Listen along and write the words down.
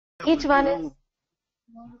Each one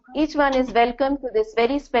is welcome to this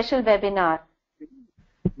very special webinar.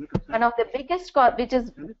 One of the biggest, which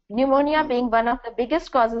is pneumonia being one of the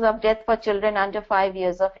biggest causes of death for children under 5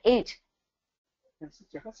 years of age.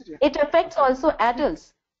 It affects also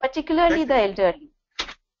adults, particularly the elderly.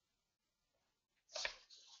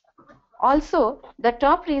 Also, the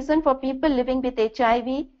top reason for people living with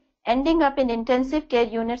HIV ending up in intensive care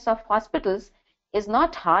units of hospitals is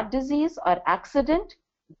not heart disease or accident,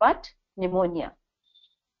 but pneumonia.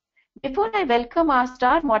 Before I welcome our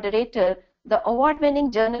star moderator, the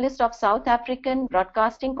award-winning journalist of South African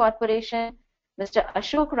Broadcasting Corporation, Mr.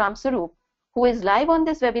 Ashok Ramsaroop, who is live on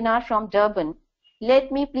this webinar from Durban,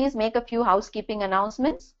 let me please make a few housekeeping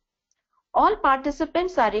announcements. All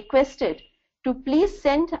participants are requested to please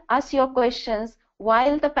send us your questions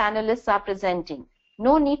while the panelists are presenting.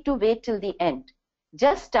 No need to wait till the end.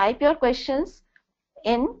 Just type your questions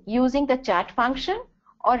in using the chat function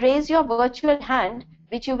or raise your virtual hand,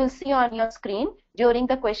 which you will see on your screen during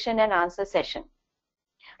the question and answer session.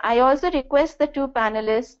 I also request the two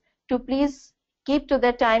panelists to please keep to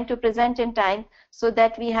the time to present in time so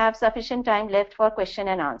that we have sufficient time left for question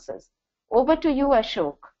and answers. Over to you,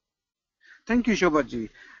 Ashok. Thank you, Shobhaji.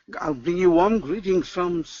 I'll bring you warm greetings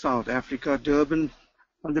from South Africa, Durban,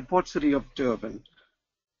 on the port city of Durban.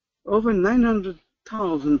 Over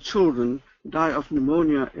 900,000 children die of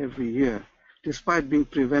pneumonia every year. Despite being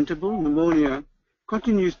preventable, pneumonia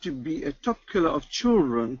continues to be a top killer of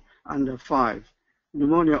children under 5.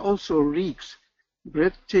 Pneumonia also wreaks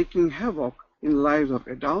breathtaking havoc in the lives of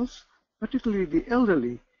adults, particularly the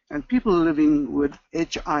elderly and people living with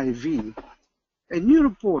HIV. A new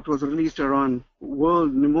report was released around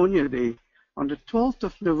World Pneumonia Day on the 12th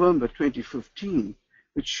of November 2015,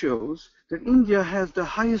 which shows that India has the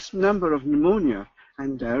highest number of pneumonia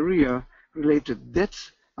and diarrhea-related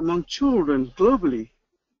deaths among children globally.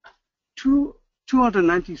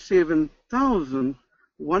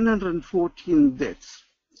 297,114 deaths.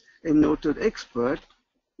 A noted expert,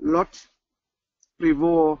 Lot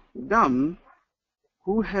Privodam,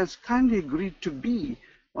 who has kindly agreed to be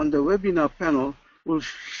on the webinar panel, will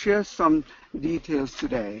share some details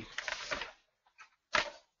today.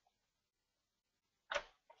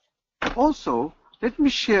 Also, let me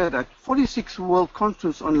share that 46th World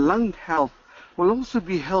Conference on Lung Health will also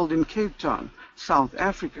be held in Cape Town, South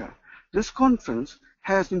Africa. This conference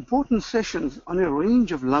has important sessions on a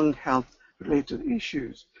range of lung health related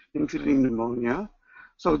issues, including pneumonia.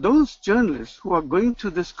 So those journalists who are going to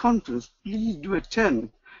this conference, please do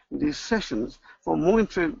attend these sessions. For more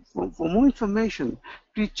information,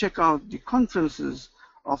 please check out the conference's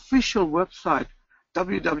official website,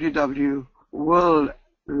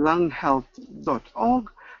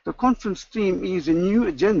 www.worldlunghealth.org. The conference theme is a new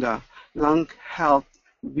agenda, Lung Health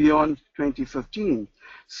Beyond 2015.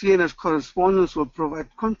 CNS correspondents will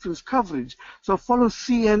provide conference coverage, so follow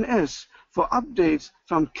CNS for updates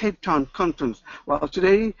from Cape Town Conference. Well,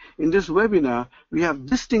 today in this webinar, we have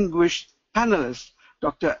distinguished panelists,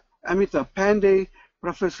 Dr. Amita Pandey,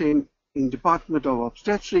 professor in Department of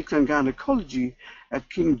Obstetrics and Gynecology at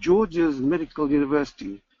King George's Medical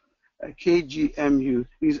University, KGMU,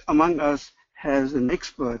 is among us as an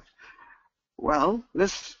expert. Well,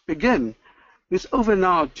 let's begin. It's over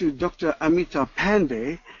now to Dr. Amita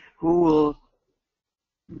Pandey, who will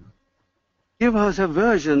give us a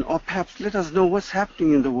version or perhaps let us know what's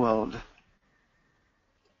happening in the world.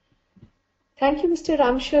 Thank you, Mr.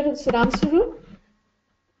 Ramsaroop.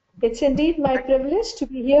 It's indeed my privilege to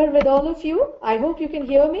be here with all of you. I hope you can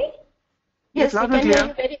hear me. Yes, we can hear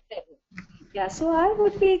you very clearly. Yeah, so I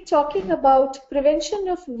would be talking about prevention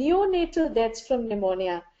of neonatal deaths from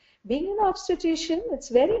pneumonia. Being an obstetrician, it's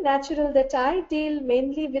very natural that I deal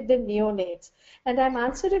mainly with the neonates, and I'm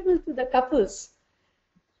answerable to the couples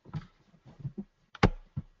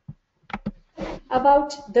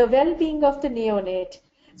about the well-being of the neonate.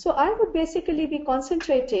 So I would basically be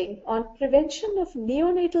concentrating on prevention of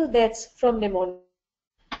neonatal deaths from pneumonia.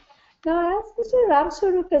 Now, as Mr.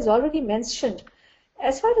 Ramsaroop has already mentioned,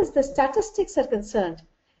 as far as the statistics are concerned,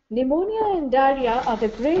 pneumonia and diarrhea are the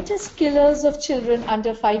greatest killers of children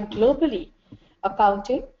under 5 globally,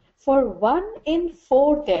 accounting for 1 in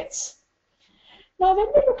 4 deaths. Now,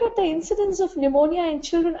 when we look at the incidence of pneumonia in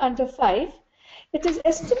children under 5, it is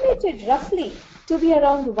estimated roughly to be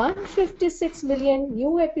around 156 million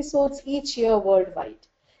new episodes each year worldwide.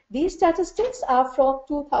 These statistics are from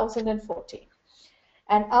 2014.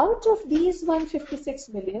 And out of these 156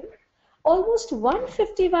 million, almost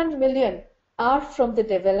 151 million are from the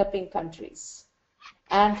developing countries.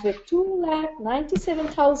 And with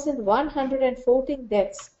 2,97,114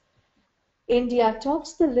 deaths, India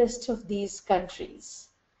tops the list of these countries.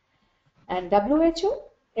 And WHO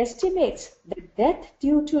estimates that death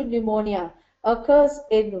due to pneumonia occurs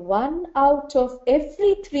in 1 out of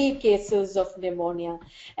every 3 cases of pneumonia,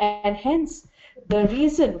 and hence the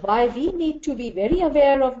reason why we need to be very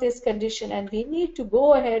aware of this condition and we need to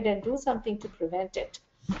go ahead and do something to prevent it.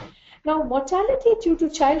 Now, mortality due to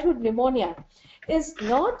childhood pneumonia is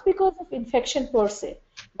not because of infection per se,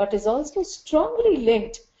 but is also strongly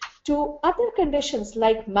linked to other conditions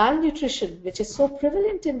like malnutrition, which is so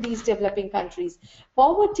prevalent in these developing countries,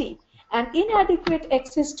 poverty, and inadequate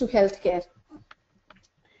access to healthcare.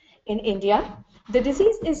 In India, the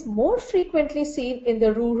disease is more frequently seen in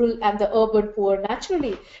the rural and the urban poor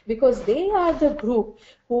naturally because they are the group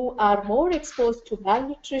who are more exposed to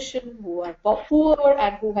malnutrition, who are poor,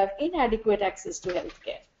 and who have inadequate access to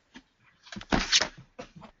healthcare.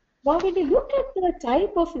 Now, when we look at the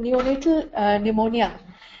type of neonatal pneumonia,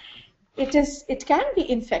 it can be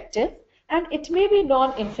infective and it may be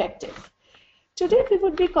non-infective. Today, we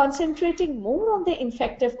would be concentrating more on the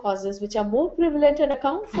infective causes, which are more prevalent and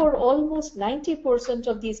account for almost 90%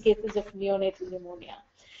 of these cases of neonatal pneumonia.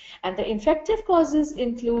 And the infective causes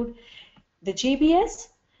include the GBS,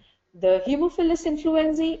 the Haemophilus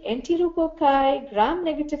influenzae, enterococci,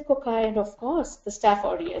 gram-negative cocci, and of course, the Staph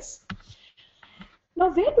aureus. Now,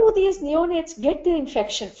 where do these neonates get the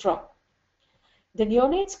infection from? The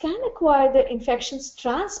neonates can acquire the infections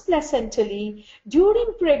transplacentally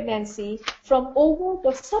during pregnancy from overt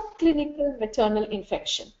or subclinical maternal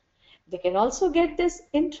infection. They can also get this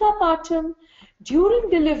intrapartum during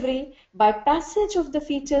delivery by passage of the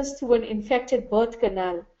fetus through an infected birth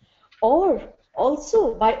canal, or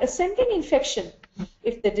also by ascending infection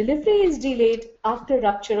if the delivery is delayed after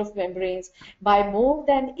rupture of membranes by more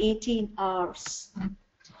than 18 hours.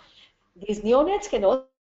 These neonates can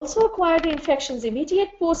also acquire the infections immediate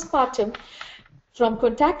postpartum from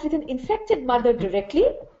contact with an infected mother directly,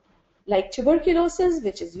 like tuberculosis,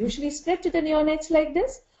 which is usually spread to the neonates like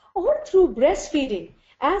this, or through breastfeeding,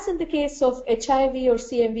 as in the case of HIV or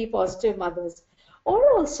CMV positive mothers,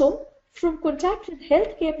 or also from contact with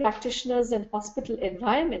healthcare practitioners and hospital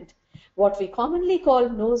environment, what we commonly call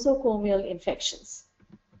nosocomial infections.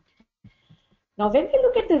 Now, when we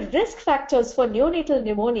look at the risk factors for neonatal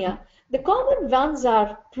pneumonia, the common ones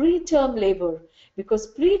are preterm labor,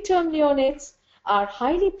 because preterm neonates are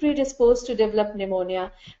highly predisposed to develop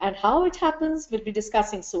pneumonia, and how it happens we'll be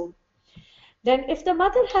discussing soon. Then if the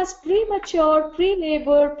mother has premature,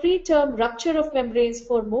 pre-labor, preterm rupture of membranes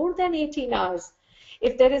for more than 18 hours,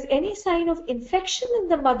 if there is any sign of infection in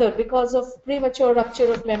the mother because of premature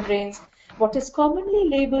rupture of membranes, what is commonly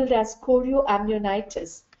labeled as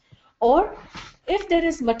chorioamnionitis, or if there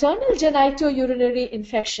is maternal genitourinary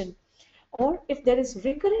infection, or if there is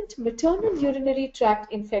recurrent maternal urinary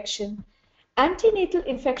tract infection, antenatal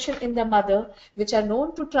infection in the mother, which are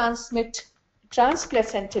known to transmit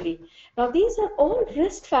transplacentally. Now, these are all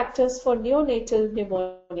risk factors for neonatal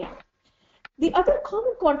pneumonia. The other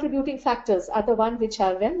common contributing factors are the ones which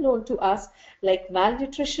are well known to us, like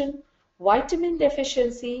malnutrition, vitamin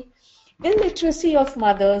deficiency, illiteracy of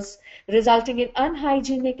mothers, resulting in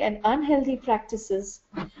unhygienic and unhealthy practices,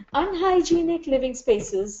 unhygienic living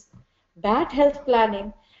spaces, bad health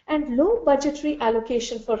planning, and low budgetary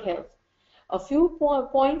allocation for health. A few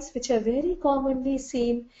points which are very commonly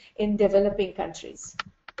seen in developing countries.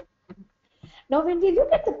 Now, when we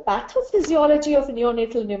look at the pathophysiology of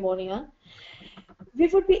neonatal pneumonia, we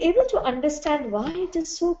would be able to understand why it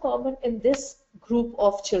is so common in this group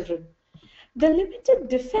of children. The limited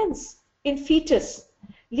defense in fetus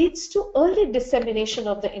leads to early dissemination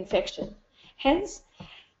of the infection. Hence,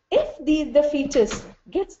 if the fetus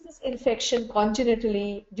gets this infection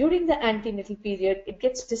congenitally during the antenatal period, it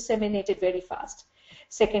gets disseminated very fast.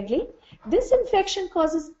 Secondly, this infection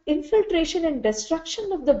causes infiltration and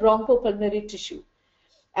destruction of the bronchopulmonary tissue.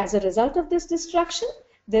 As a result of this destruction,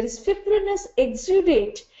 there is fibrinous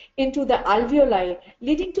exudate into the alveoli,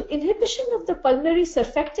 leading to inhibition of the pulmonary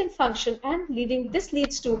surfactant function, and this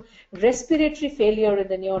leads to respiratory failure in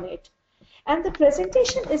the neonate. And the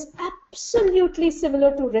presentation is absolutely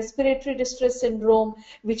similar to respiratory distress syndrome,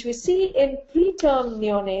 which we see in preterm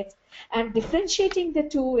neonates, and differentiating the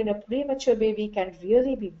two in a premature baby can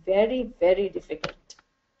really be very, very difficult.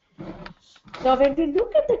 Now, when we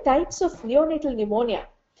look at the types of neonatal pneumonia,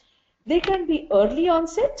 they can be early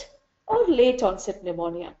onset or late onset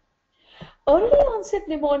pneumonia. Early onset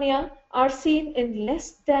pneumonia are seen in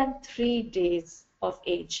less than 3 days of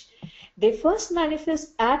age. They first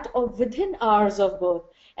manifest at or within hours of birth,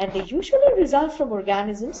 and they usually result from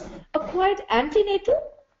organisms acquired antenatal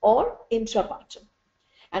or intrapartum.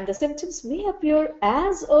 And the symptoms may appear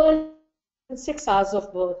as early 6 hours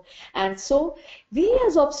of birth. And so we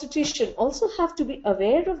as obstetricians also have to be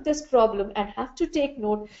aware of this problem and have to take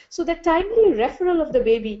note so that timely referral of the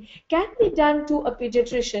baby can be done to a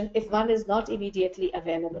pediatrician if one is not immediately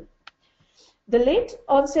available. The late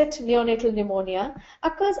onset neonatal pneumonia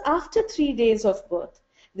occurs after 3 days of birth.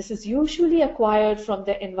 This is usually acquired from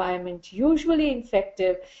the environment, usually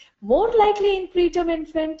infective, more likely in preterm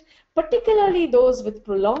infant, particularly those with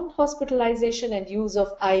prolonged hospitalization and use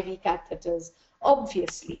of IV catheters,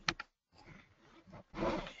 obviously.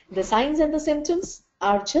 The signs and the symptoms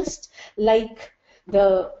are just like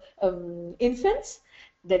the infants.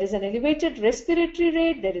 There is an elevated respiratory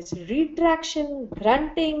rate, there is retraction,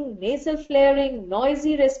 grunting, nasal flaring,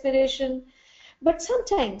 noisy respiration, but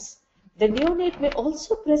sometimes the neonate may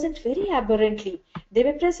also present very aberrantly. They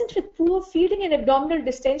may present with poor feeding and abdominal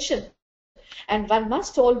distension. And one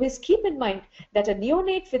must always keep in mind that a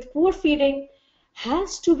neonate with poor feeding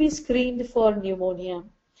has to be screened for pneumonia.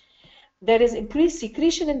 There is increased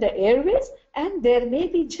secretion in the airways, and there may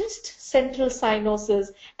be just central cyanosis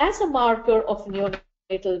as a marker of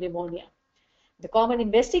neonatal pneumonia. The common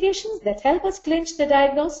investigations that help us clinch the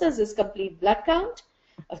diagnosis is complete blood count,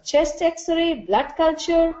 a chest X-ray, blood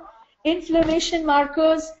culture, inflammation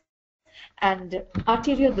markers, and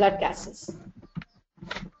arterial blood gases.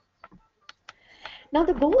 Now,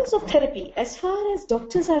 the goals of therapy, as far as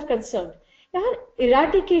doctors are concerned, are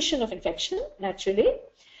eradication of infection, naturally,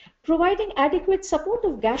 providing adequate support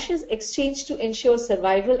of gaseous exchange to ensure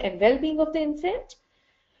survival and well-being of the infant,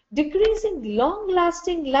 decreasing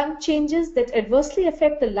long-lasting lung changes that adversely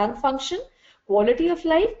affect the lung function, quality of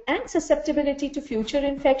life, and susceptibility to future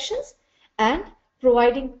infections, and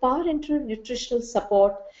providing parenteral nutritional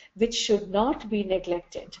support, which should not be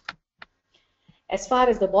neglected. As far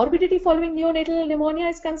as the morbidity following neonatal pneumonia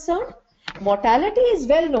is concerned, mortality is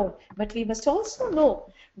well known, but we must also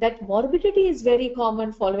know that morbidity is very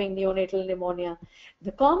common following neonatal pneumonia.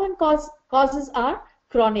 The common causes are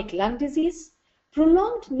chronic lung disease,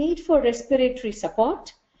 prolonged need for respiratory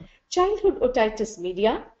support, childhood otitis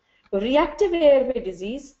media, reactive airway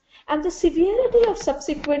disease, and the severity of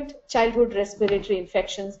subsequent childhood respiratory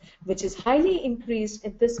infections, which is highly increased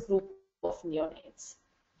in this group of neonates.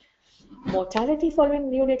 Mortality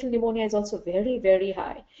following neonatal pneumonia is also very, very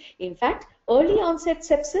high. In fact, early onset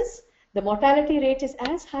sepsis, the mortality rate is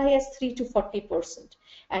as high as 3 to 40%.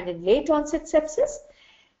 And in late onset sepsis,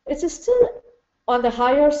 it is still on the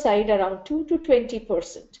higher side, around 2 to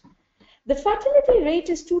 20%. The fatality rate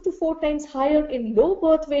is 2 to 4 times higher in low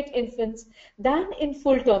birth weight infants than in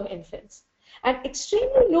full-term infants. And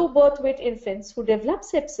extremely low birth weight infants who develop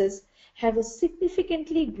sepsis have a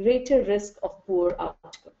significantly greater risk of poor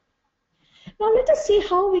outcome. Now let us see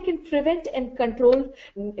how we can prevent and control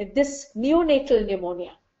this neonatal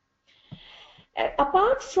pneumonia.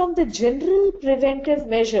 Apart from the general preventive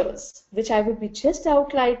measures, which I will be just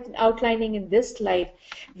outlining in this slide,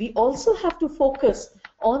 we also have to focus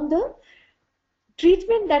on the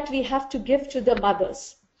treatment that we have to give to the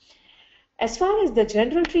mothers. As far as the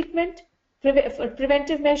general treatment,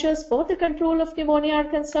 preventive measures for the control of pneumonia are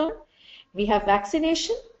concerned, we have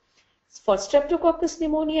vaccination for Streptococcus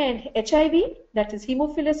pneumonia and HIV, that is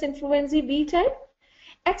Haemophilus influenzae B type,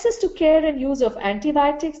 access to care and use of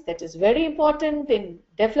antibiotics, that is very important in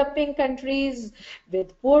developing countries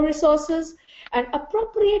with poor resources, and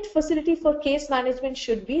appropriate facility for case management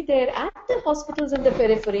should be there at the hospitals in the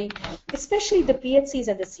periphery, especially the PHCs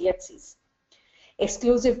and the CHCs.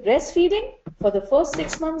 Exclusive breastfeeding for the first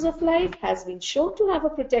 6 months of life has been shown to have a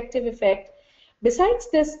protective effect.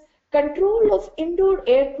 Besides this, control of indoor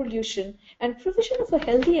air pollution and provision of a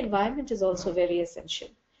healthy environment is also very essential.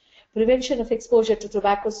 Prevention of exposure to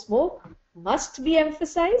tobacco smoke must be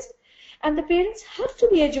emphasized, and the parents have to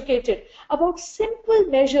be educated about simple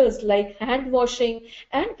measures like hand washing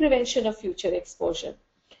and prevention of future exposure.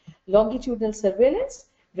 Longitudinal surveillance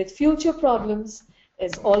with future problems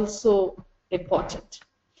is also important.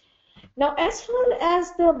 Now, as far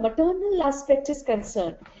as the maternal aspect is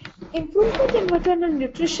concerned, improvement in maternal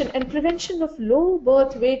nutrition and prevention of low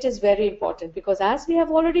birth weight is very important, because as we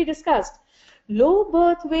have already discussed, low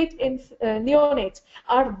birth weight neonates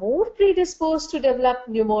are more predisposed to develop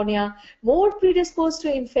pneumonia, more predisposed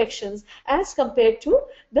to infections as compared to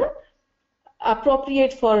the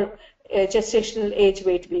appropriate for gestational age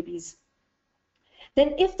weight babies.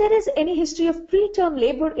 Then if there is any history of preterm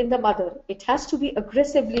labor in the mother, it has to be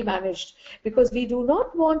aggressively managed, because we do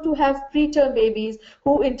not want to have preterm babies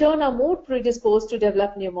who in turn are more predisposed to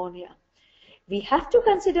develop pneumonia. We have to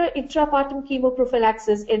consider intrapartum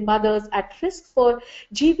chemoprophylaxis in mothers at risk for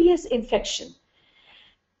GBS infection.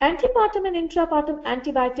 Antepartum and intrapartum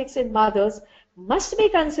antibiotics in mothers must be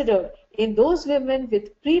considered in those women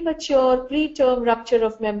with premature, preterm rupture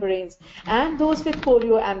of membranes and those with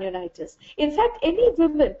chorioamnionitis. In fact, any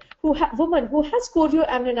woman who has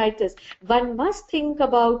chorioamnionitis, one must think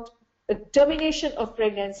about termination of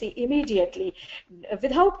pregnancy immediately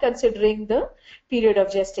without considering the period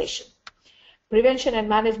of gestation. Prevention and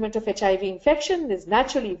management of HIV infection is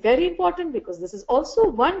naturally very important because this is also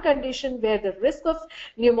one condition where the risk of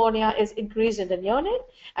pneumonia is increased in the neonate.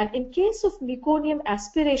 And in case of meconium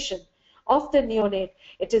aspiration of the neonate,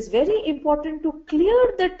 it is very important to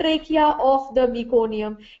clear the trachea of the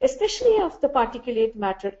meconium, especially of the particulate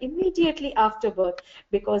matter, immediately after birth,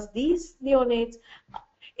 because these neonates,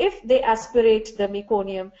 if they aspirate the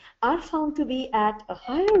meconium, are found to be at a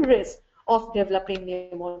higher risk of developing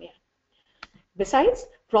pneumonia. Besides,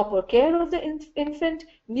 proper care of the infant,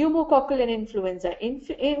 pneumococcal and influenza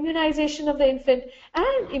immunization of the infant,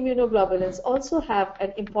 and immunoglobulins also have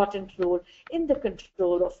an important role in the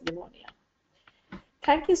control of pneumonia.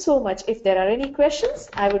 Thank you so much. If there are any questions,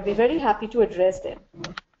 I would be very happy to address them.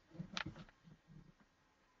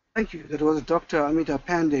 Thank you. That was Dr. Amita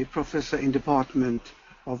Pandey, Professor in Department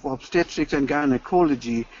of Obstetrics and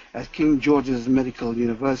Gynecology at King George's Medical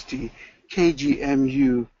University,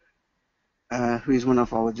 KGMU, who is one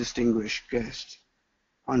of our distinguished guests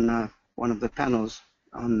on one of the panels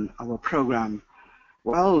on our program.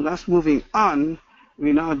 Well, that's moving on.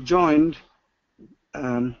 We're now joined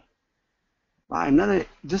by another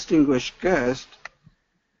distinguished guest,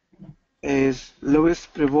 is Louis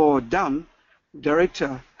Prévost-Dame,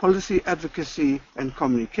 Director, Policy Advocacy and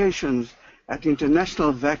Communications at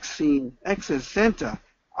International Vaccine Access Center,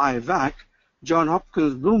 IVAC, John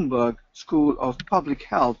Hopkins Bloomberg School of Public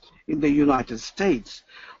Health in the United States.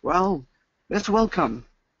 Well, let's welcome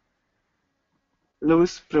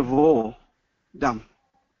Louis Prévost-Dame.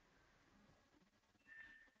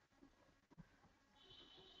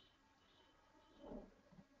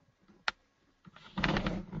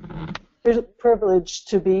 It's a privilege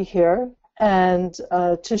to be here and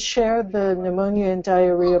to share the pneumonia and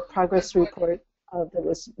diarrhea progress report that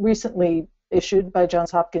was recently issued by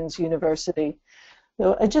Johns Hopkins University.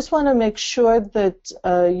 So I just want to make sure that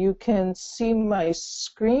you can see my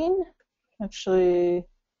screen. Actually,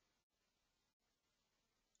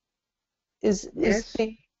 is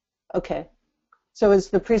the okay? So is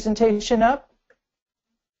the presentation up?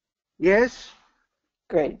 Yes.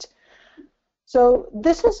 Great. So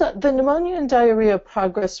this is the pneumonia and diarrhea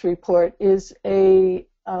progress report is a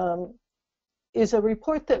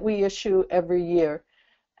report that we issue every year.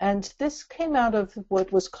 And this came out of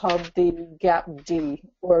what was called the GAP-D,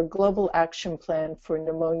 or Global Action Plan for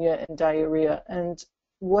Pneumonia and Diarrhea. And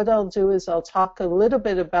what I'll do is I'll talk a little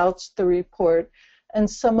bit about the report and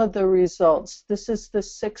some of the results. This is the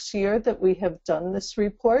 6th year that we have done this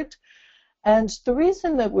report. And the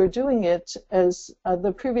reason that we're doing it, as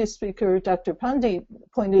the previous speaker, Dr. Pandey,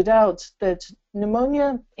 pointed out, that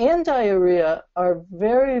pneumonia and diarrhea are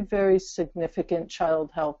very, very significant child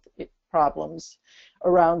health problems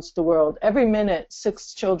around the world. Every minute,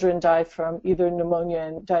 6 children die from either pneumonia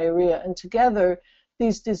and diarrhea, and together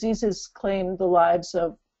these diseases claim the lives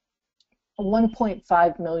of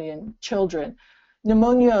 1.5 million children.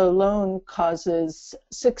 Pneumonia alone causes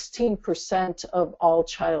 16% of all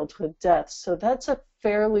childhood deaths, so that's a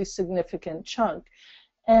fairly significant chunk.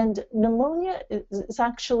 And pneumonia is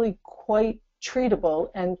actually quite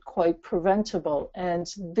treatable and quite preventable, and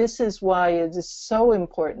this is why it is so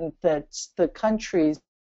important that the countries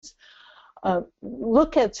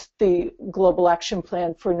look at the Global Action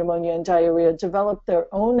Plan for Pneumonia and Diarrhea, develop their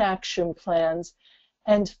own action plans,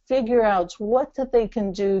 and figure out what that they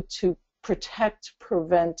can do to protect,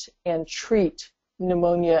 prevent, and treat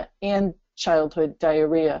pneumonia and childhood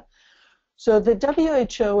diarrhea. So the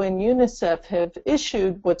WHO and UNICEF have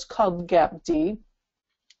issued what's called GAP-D,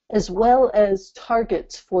 as well as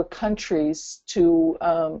targets for countries to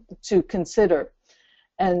consider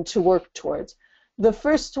and to work towards. The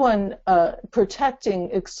first one,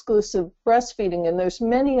 protecting exclusive breastfeeding, and there's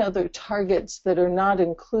many other targets that are not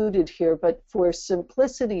included here, but for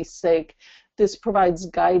simplicity's sake, this provides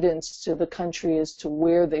guidance to the country as to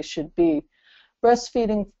where they should be.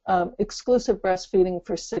 Breastfeeding, exclusive breastfeeding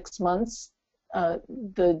for 6 months.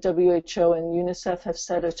 The WHO and UNICEF have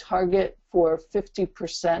set a target for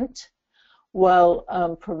 50%,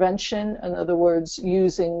 while prevention, in other words,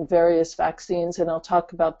 using various vaccines, and I'll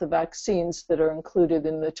talk about the vaccines that are included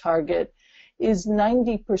in the target, is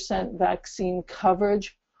 90% vaccine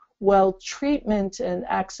coverage, while treatment and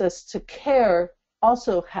access to care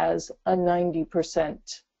also has a 90%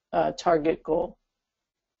 target goal.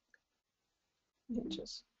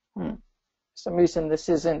 For some reason this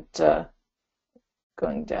isn't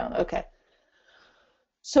going down. Okay.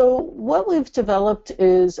 So what we've developed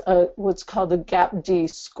is what's called a GAP-D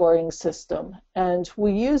scoring system. And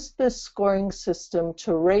we use this scoring system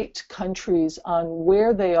to rate countries on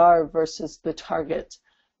where they are versus the target.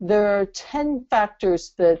 There are 10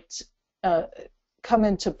 factors that come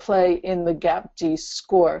into play in the GAP-D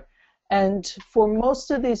score. And for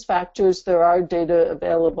most of these factors, there are data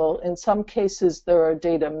available. In some cases, there are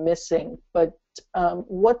data missing. But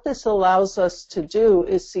what this allows us to do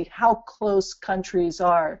is see how close countries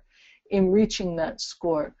are in reaching that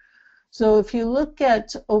score. So if you look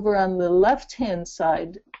at over on the left-hand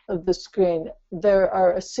side of the screen, there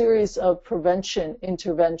are a series of prevention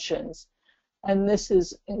interventions. And this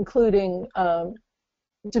is including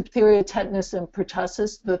diphtheria, tetanus, and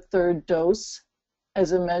pertussis, the third dose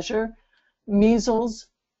as a measure, measles,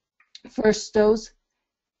 first dose,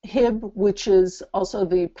 Hib, which is also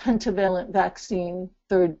the pentavalent vaccine,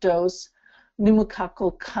 third dose,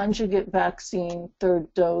 pneumococcal conjugate vaccine,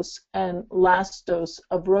 third dose, and last dose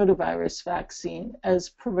of rotavirus vaccine as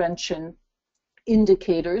prevention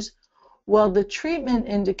indicators, while the treatment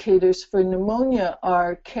indicators for pneumonia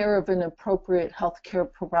are care of an appropriate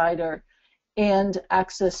healthcare provider and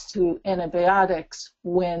access to antibiotics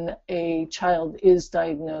when a child is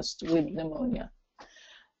diagnosed with pneumonia.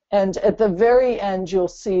 And at the very end, you'll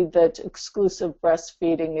see that exclusive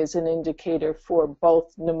breastfeeding is an indicator for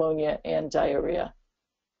both pneumonia and diarrhea.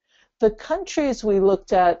 The countries we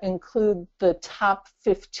looked at include the top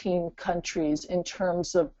 15 countries in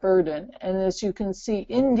terms of burden. And as you can see,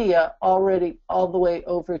 India, already all the way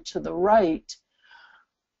over to the right,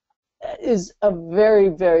 is a very,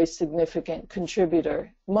 very significant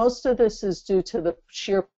contributor. Most of this is due to the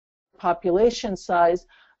sheer population size,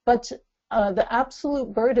 but the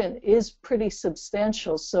absolute burden is pretty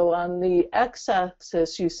substantial. So on the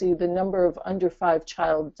x-axis, you see the number of under 5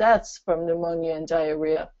 child deaths from pneumonia and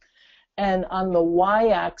diarrhea. And on the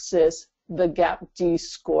y-axis, the GAP-D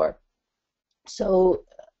score. So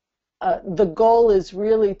the goal is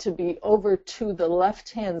really to be over to the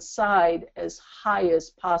left-hand side as high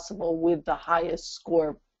as possible with the highest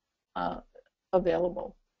score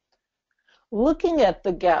available. Looking at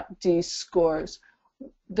the GAP-D scores,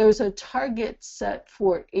 there's a target set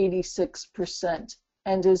for 86%.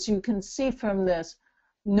 And as you can see from this,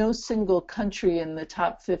 no single country in the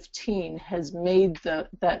top 15 has made that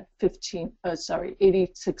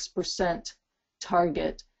 86%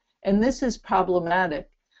 target. And this is problematic.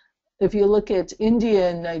 If you look at India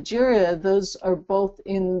and Nigeria, those are both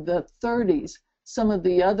in the 30s. Some of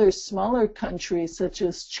the other smaller countries, such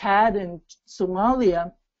as Chad and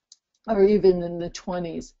Somalia, are even in the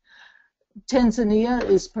 20s. Tanzania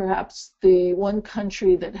is perhaps the one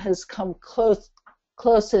country that has come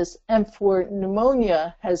closest, and for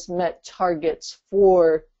pneumonia has met targets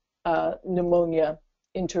for pneumonia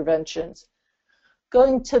interventions.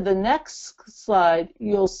 Going to the next slide,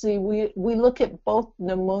 you'll see we look at both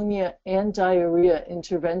pneumonia and diarrhea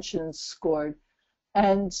interventions scored,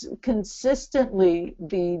 and consistently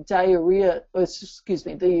the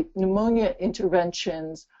pneumonia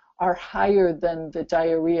interventions are higher than the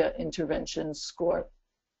diarrhea intervention score.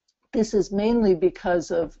 This is mainly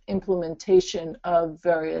because of implementation of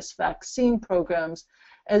various vaccine programs,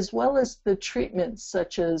 as well as the treatments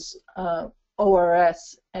such as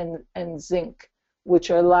ORS and zinc,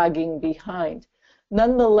 which are lagging behind.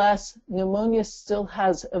 Nonetheless, pneumonia still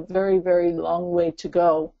has a very, very long way to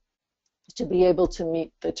go to be able to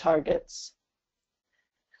meet the targets.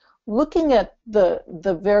 Looking at the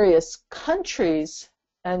various countries,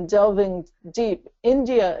 and delving deep,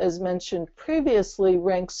 India, as mentioned previously,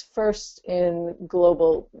 ranks first in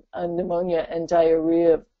global pneumonia and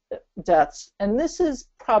diarrhea deaths. And this is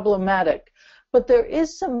problematic, but there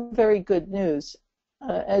is some very good news.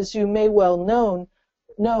 As you may well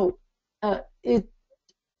know,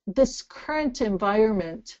 this current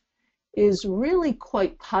environment is really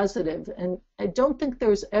quite positive, and I don't think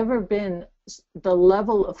there's ever been the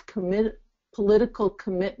level of political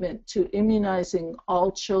commitment to immunizing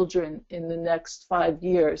all children in the next 5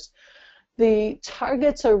 years. The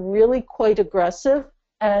targets are really quite aggressive,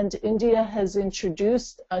 and India has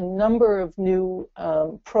introduced a number of new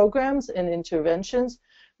programs and interventions,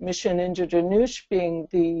 Mission Indradhanush being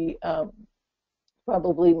the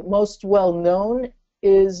probably most well-known,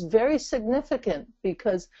 is very significant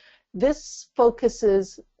because this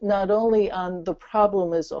focuses not only on the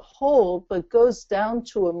problem as a whole, but goes down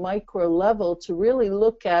to a micro level to really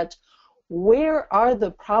look at where are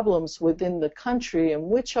the problems within the country and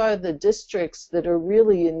which are the districts that are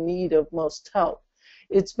really in need of most help.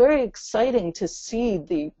 It's very exciting to see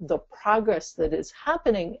the progress that is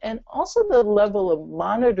happening, and also the level of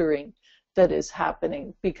monitoring that is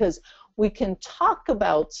happening, because we can talk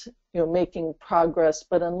about making progress,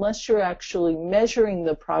 but unless you're actually measuring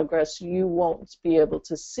the progress, you won't be able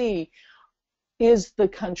to see, is the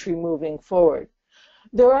country moving forward.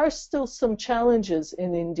 There are still some challenges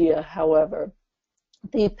in India, however.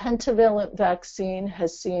 The pentavalent vaccine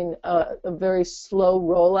has seen a very slow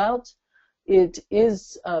rollout. It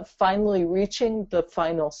is finally reaching the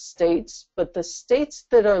final states, but the states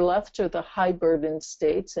that are left are the high burden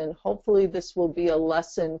states, and hopefully this will be a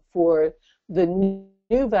lesson for the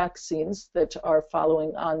new vaccines that are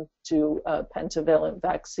following on to pentavalent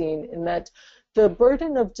vaccine, in that the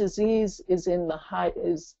burden of disease is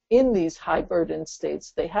in these high burden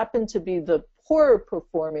states. They happen to be the poorer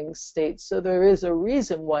performing states, so there is a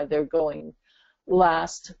reason why they're going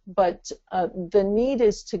last, but the need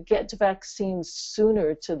is to get vaccines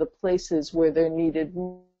sooner to the places where they're needed,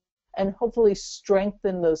 and hopefully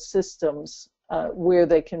strengthen those systems where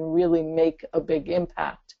they can really make a big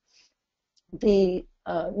impact. The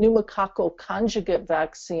pneumococcal conjugate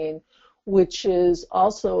vaccine, which is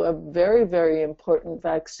also a very, very important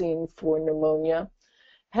vaccine for pneumonia,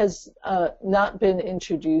 has not been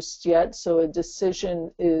introduced yet, so a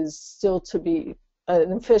decision is still to be,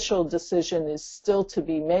 an official decision is still to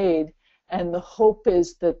be made, and the hope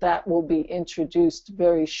is that that will be introduced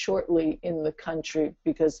very shortly in the country,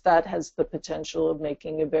 because that has the potential of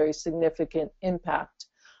making a very significant impact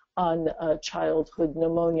on childhood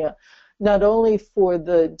pneumonia, not only for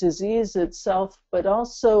the disease itself, but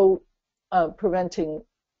also preventing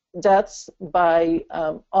deaths by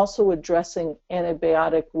also addressing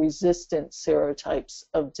antibiotic-resistant serotypes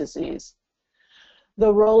of disease.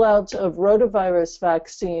 The rollout of rotavirus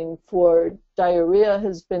vaccine for diarrhea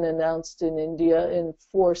has been announced in India in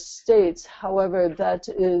 4 states. However, that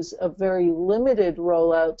is a very limited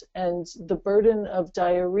rollout, and the burden of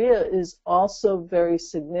diarrhea is also very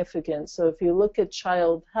significant. So if you look at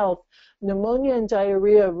child health, pneumonia and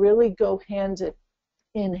diarrhea really go hand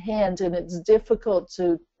in hand, and it's difficult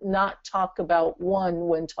to not talk about one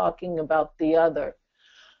when talking about the other.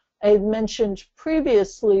 I had mentioned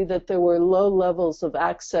previously that there were low levels of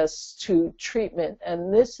access to treatment,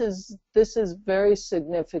 and this is very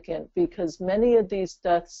significant, because many of these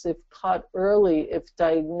deaths, if caught early, if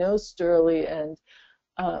diagnosed early, and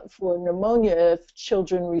for pneumonia, if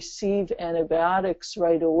children receive antibiotics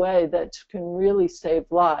right away, that can really save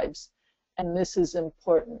lives, and this is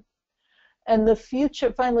important. And the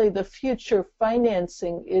future, finally, the future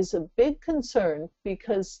financing is a big concern,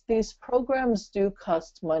 because these programs do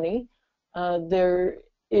cost money. There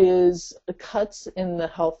is cuts in the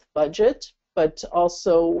health budget, but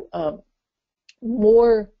also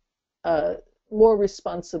more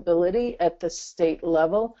responsibility at the state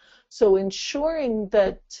level. So ensuring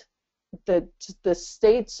that the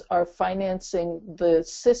states are financing the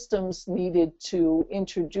systems needed to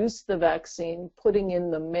introduce the vaccine, putting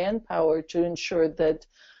in the manpower to ensure that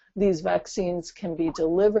these vaccines can be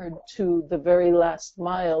delivered to the very last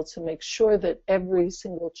mile, to make sure that every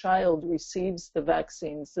single child receives the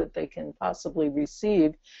vaccines that they can possibly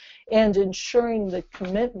receive, and ensuring the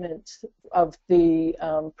commitment of the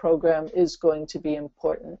program is going to be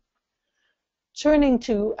important. Turning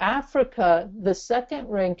to Africa, the second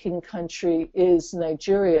ranking country is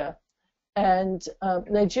Nigeria. And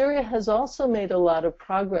Nigeria has also made a lot of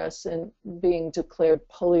progress in being declared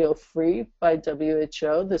polio-free by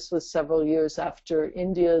WHO. This was several years after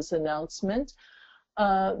India's announcement.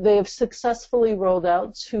 They have successfully rolled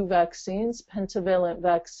out 2 vaccines, pentavalent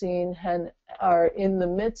vaccine, and are in the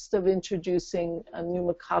midst of introducing a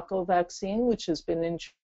pneumococcal vaccine, which has been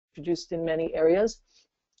introduced in many areas.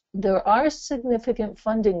 There are significant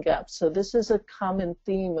funding gaps, so this is a common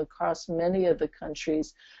theme across many of the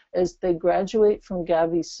countries. As they graduate from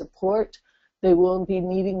Gavi support, they will be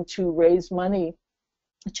needing to raise money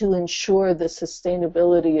to ensure the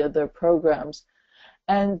sustainability of their programs.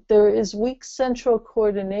 And there is weak central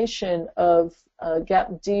coordination of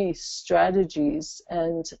GAP-D strategies,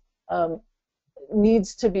 and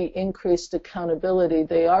needs to be increased accountability.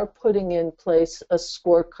 They are putting in place a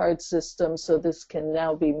scorecard system, so this can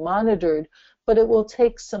now be monitored, but it will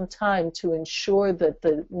take some time to ensure that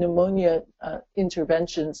the pneumonia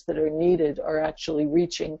interventions that are needed are actually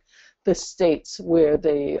reaching the states where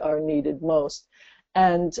they are needed most.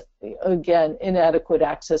 And again, inadequate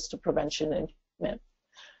access to prevention and treatment.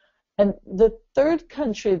 And the third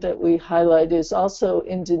country that we highlight is also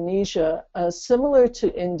Indonesia. Similar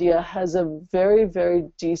to India, has a very, very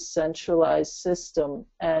decentralized system,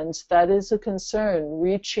 and that is a concern,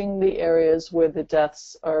 reaching the areas where the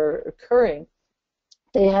deaths are occurring.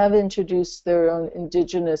 They have introduced their own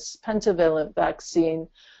indigenous pentavalent vaccine,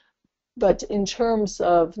 But in terms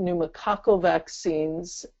of pneumococcal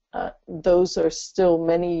vaccines, those are still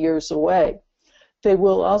many years away. They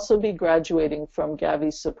will also be graduating from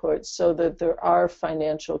Gavi support so that there are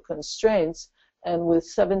financial constraints. And with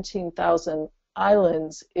 17,000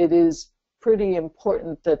 islands, it is pretty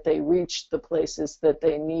important that they reach the places that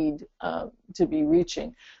they need to be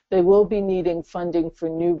reaching. They will be needing funding for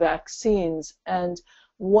new vaccines. And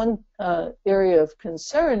one area of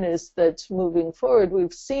concern is that moving forward,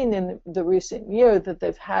 we've seen in the recent year that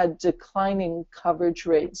they've had declining coverage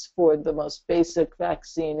rates for the most basic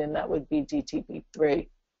vaccine, and that would be DTP3.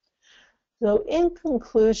 So in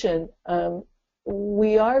conclusion,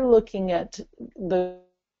 we are looking at the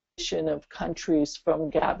of countries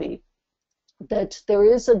from Gavi, that there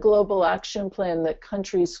is a global action plan that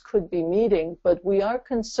countries could be meeting, but we are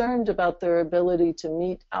concerned about their ability to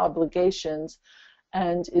meet obligations,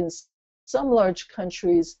 and in some large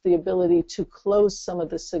countries, the ability to close some of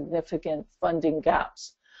the significant funding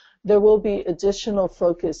gaps. There will be additional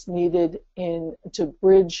focus needed to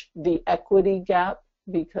bridge the equity gap,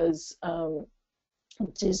 because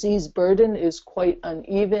disease burden is quite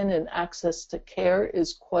uneven and access to care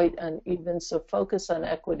is quite uneven, so focus on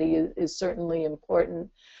equity is certainly important.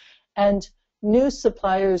 And new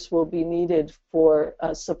suppliers will be needed for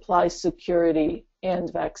supply security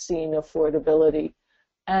and vaccine affordability.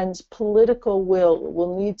 And political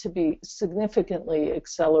will need to be significantly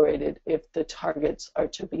accelerated if the targets are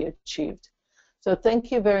to be achieved. So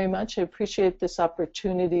thank you very much. I appreciate this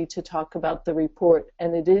opportunity to talk about the report,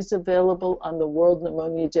 and it is available on the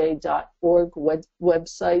worldpneumoniaday.org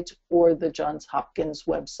website or the Johns Hopkins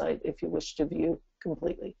website if you wish to view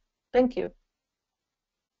completely. Thank you.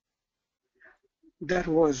 That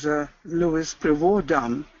was Louis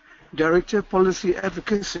Prévost-Dame, Director Policy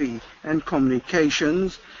Advocacy and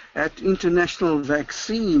Communications at International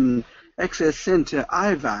Vaccine Access Center,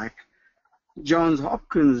 IVAC, Johns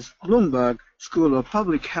Hopkins Bloomberg School of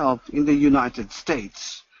Public Health in the United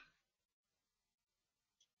States.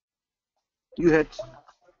 You had...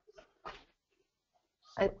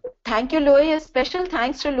 Thank you, Louis. A special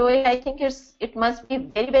thanks to Louis. I think it must be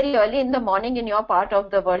very, very early in the morning in your part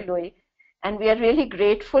of the world, Louis. And we are really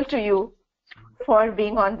grateful to you for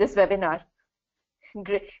being on this webinar.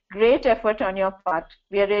 Great effort on your part.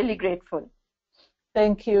 We are really grateful.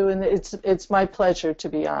 Thank you, and it's my pleasure to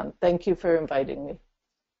be on. Thank you for inviting me.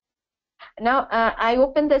 Now, I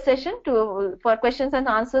open the session for questions and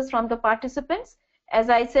answers from the participants. As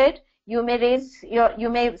I said, you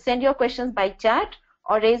may send your questions by chat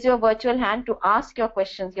or raise your virtual hand to ask your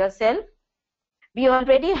questions yourself. We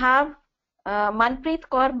already have Manpreet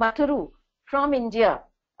Kaur Matharu from India.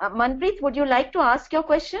 Manpreet, would you like to ask your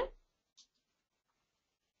question?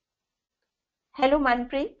 Hello,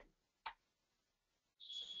 Manpreet.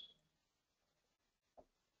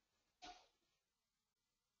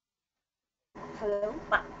 Hello.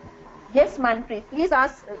 Yes, Manpreet. Please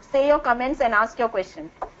say your comments and ask your question.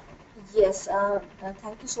 Yes.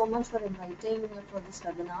 Thank you so much for inviting me for this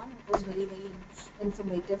webinar. It was very, very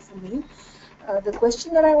informative for me. The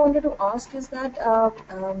question that I wanted to ask is that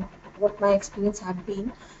what my experience had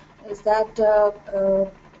been is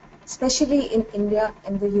that especially in India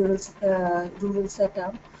and the rural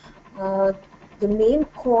setup, the main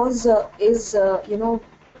cause is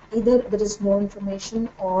either there is no information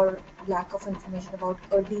or lack of information about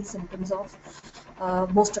early symptoms of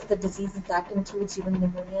most of the diseases. That includes even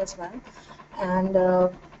pneumonia as well. And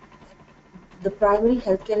the primary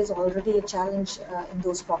healthcare is already a challenge in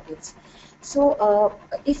those pockets. So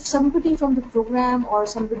if somebody from the program or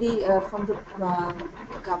somebody from the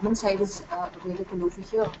government side is available over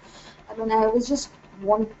here, I mean, I was just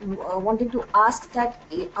wanting to ask that,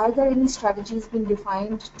 are there any strategies being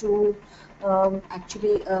defined to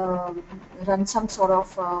actually run some sort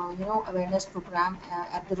of awareness program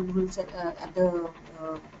at the rural at the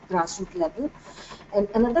grassroots level? And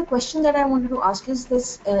another question that I wanted to ask is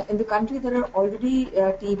this: in the country there are already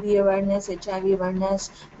TB awareness, HIV awareness,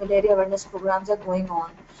 malaria awareness programs are going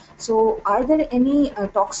on. So are there any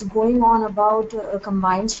talks going on about a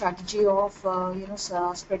combined strategy of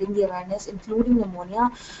spreading the awareness, including pneumonia,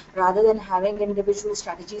 rather than having individual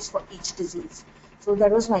strategies for each disease? So that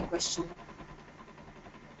was my question.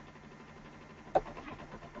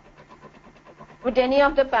 Would any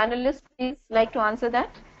of the panelists please like to answer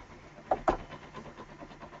that?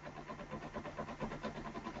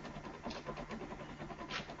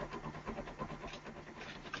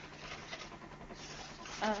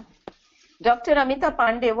 Dr. Amita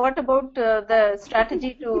Pandey, what about the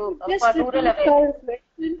strategy for rural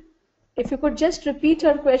awareness? If you could just repeat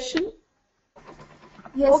her question.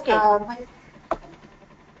 Yes. Okay.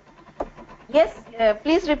 Yes,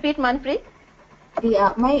 please repeat, Manpreet.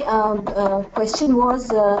 Yeah, my question was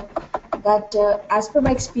that as per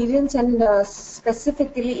my experience and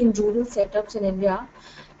specifically in rural setups in India,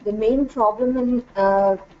 the main problem in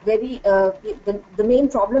the main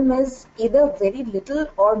problem is either very little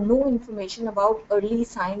or no information about early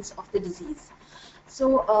signs of the disease.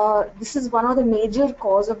 So this is one of the major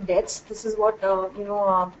cause of deaths. This is what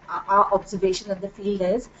our observation at the field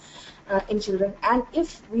is in children. And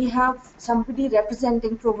if we have somebody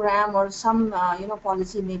representing program or some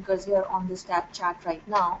policy makers here on this chat right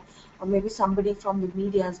now, or maybe somebody from the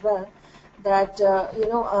media as well, that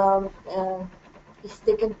if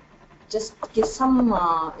they can just give some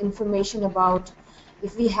information about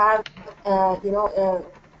if we have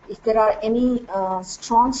if there are any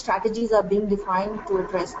strong strategies are being defined to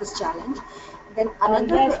address this challenge. Then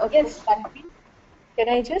another yes, Manpreet. Can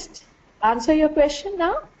I just answer your question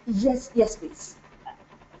now? Yes, please.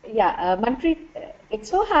 Yeah, Manpreet, it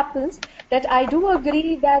so happens that I do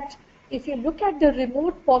agree that if you look at the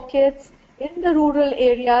remote pockets in the rural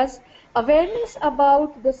areas, awareness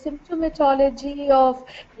about the symptomatology of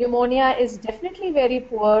pneumonia is definitely very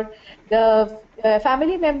poor. The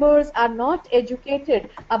family members are not educated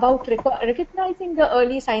about recognizing the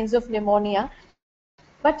early signs of pneumonia.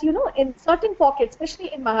 But in certain pockets,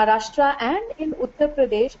 especially in Maharashtra and in Uttar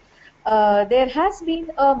Pradesh, there has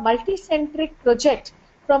been a multi-centric project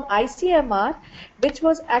from ICMR, which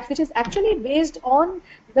is actually based on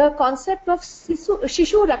the concept of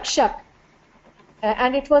Shishu Rakshak,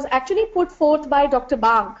 and it was actually put forth by Dr.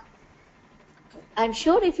 Bang. I'm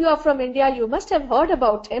sure if you are from India, you must have heard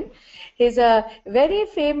about him. He's a very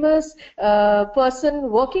famous person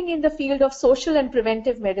working in the field of social and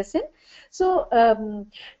preventive medicine. So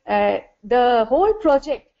the whole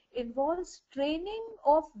project involves training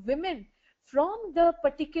of women from the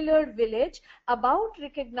particular village about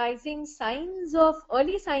recognizing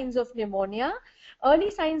early signs of pneumonia,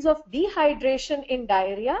 early signs of dehydration in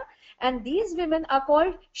diarrhea, and these women are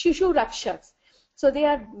called Shishu Rakshaks. So they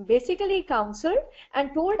are basically counseled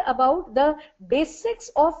and told about the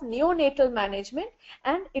basics of neonatal management,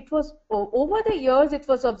 and it was over the years it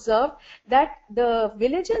was observed that the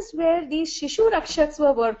villages where these Shishu Rakshaks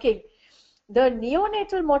were working, the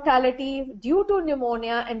neonatal mortality due to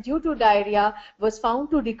pneumonia and due to diarrhea was found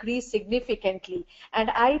to decrease significantly. And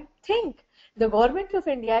I think the government of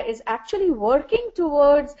India is actually working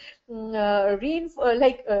towards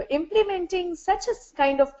implementing such a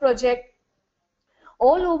kind of project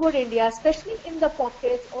all over India, especially in the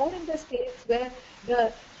pockets or in the states where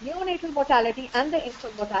the neonatal mortality and the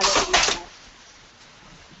infant mortality is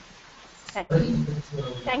high.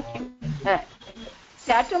 Thank you.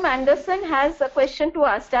 Tatum Anderson has a question to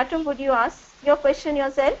ask. Tatum, would you ask your question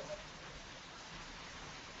yourself?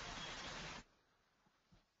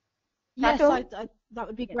 Yes, that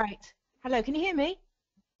would be great. Hello, can you hear me?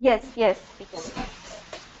 Yes, we can.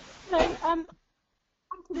 Hello,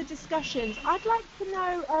 to the discussions, I'd like to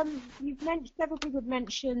know, several people have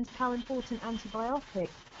mentioned how important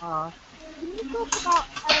antibiotics are. Can you talk about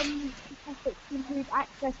efforts to improve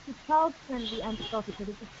access to child-friendly antibiotics at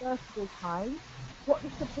a dispersible kind? What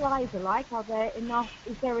the supplies are like?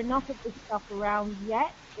 Is there enough of this stuff around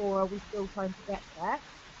yet, or are we still trying to get there?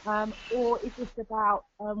 Or is this about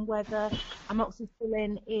whether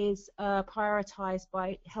amoxicillin is prioritized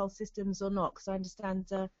by health systems or not? Because I understand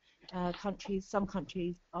some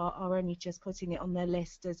countries are only just putting it on their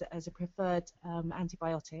list as a preferred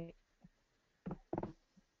antibiotic.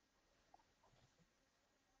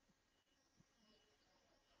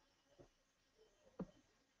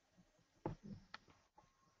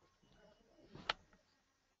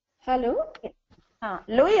 Hello?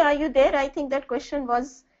 Louis, are you there? I think that question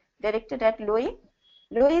was directed at Louis.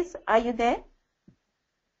 Louis, are you there?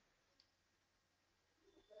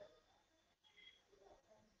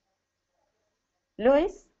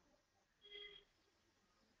 Louis?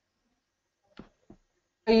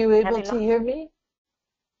 Are you able to hear me?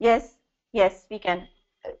 Yes, we can.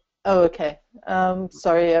 Oh, okay.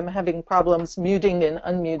 Sorry, I'm having problems muting and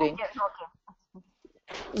unmuting. Okay.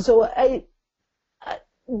 So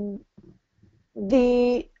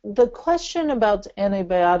the question about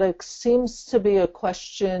antibiotics seems to be a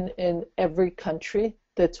question in every country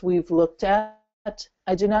that we've looked at.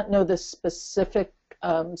 I do not know the specific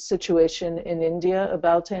situation in India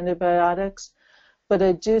about antibiotics, but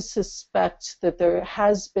I do suspect that there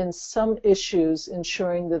has been some issues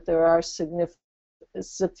ensuring that there are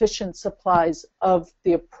sufficient supplies of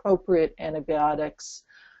the appropriate antibiotics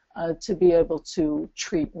to be able to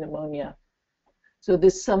treat pneumonia. So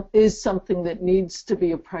this is something that needs to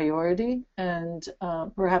be a priority, and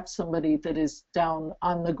perhaps somebody that is down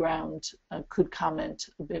on the ground could comment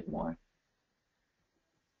a bit more.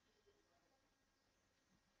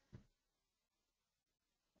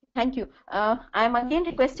 Thank you. I'm again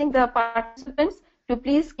requesting the participants to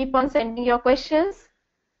please keep on sending your questions.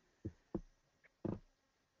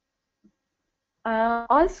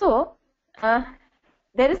 Also,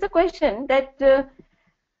 there is a question that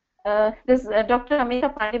Dr. Amita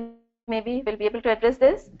Pandey maybe will be able to address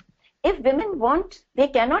this. If women want, they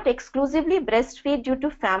cannot exclusively breastfeed due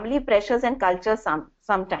to family pressures and culture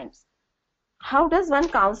sometimes. How does one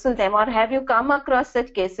counsel them, or have you come across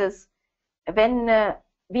such cases when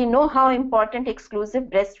we know how important exclusive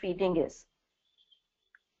breastfeeding is?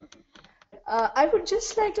 I would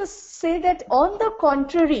just like to say that on the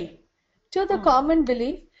contrary to the common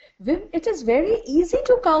belief, it is very easy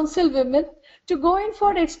to counsel women to go in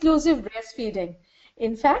for exclusive breastfeeding.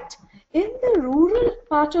 In fact, in the rural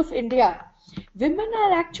part of India, women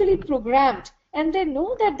are actually programmed and they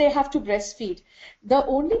know that they have to breastfeed. The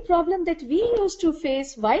only problem that we used to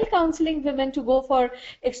face while counseling women to go for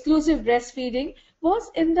exclusive breastfeeding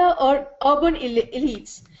was in the urban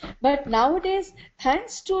elites. But nowadays,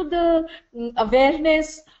 thanks to the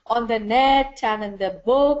awareness on the net and in the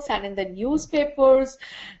books and in the newspapers,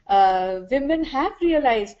 women have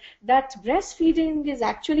realized that breastfeeding is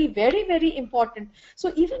actually very, very important.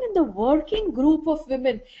 So even in the working group of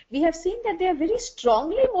women, we have seen that they are very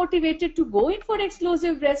strongly motivated to go in for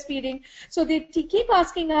exclusive breastfeeding. So they keep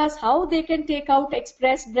asking us how they can take out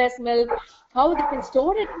express breast milk, how they can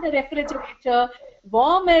store it in the refrigerator,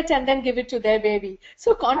 warm it, and then give it to their baby.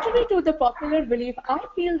 So contrary to the popular belief, I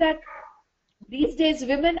feel that these days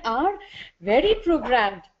women are very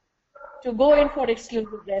programmed to go in for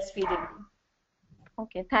exclusive breastfeeding.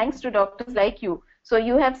 Okay, thanks to doctors like you. So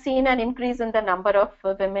you have seen an increase in the number of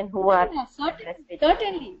women who are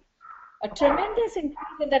certainly a tremendous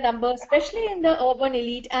increase in the number, especially in the urban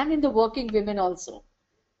elite and in the working women also.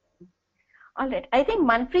 All right. I think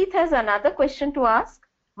Manpreet has another question to ask.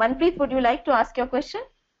 Manpreet, would you like to ask your question?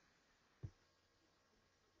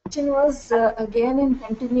 Question was again in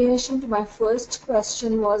continuation to my first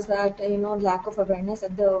question, was that lack of awareness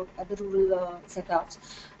at the rural setups.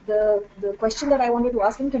 The question that I wanted to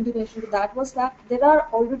ask in continuation to that was that there are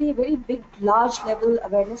already very big, large level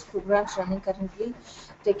awareness programs running currently,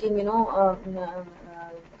 taking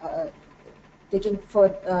taking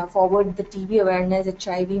forward the TB awareness,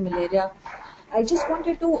 HIV, malaria. I just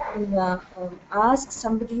wanted to ask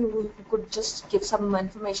somebody who could just give some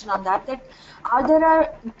information on that. That there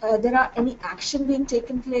are any action being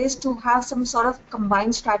taken place to have some sort of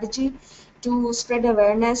combined strategy to spread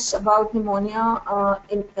awareness about pneumonia,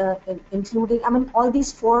 including, I mean, all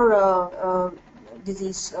these four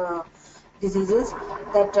diseases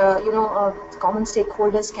that common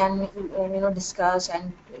stakeholders can discuss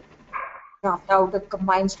and draft out a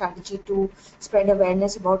combined strategy to spread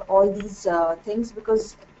awareness about all these things,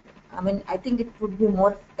 because I mean, I think it would be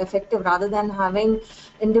more effective rather than having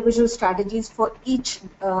individual strategies for each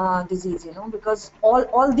disease, because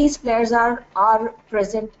all these players are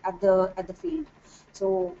present at the field.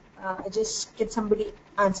 So I just get somebody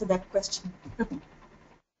answer that question.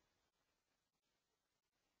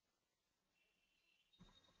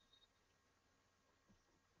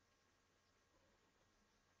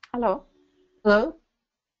 Hello. Hello?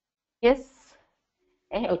 Yes.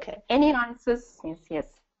 Okay. Any answers?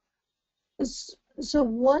 Yes. So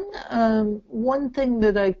one thing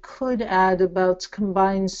that I could add about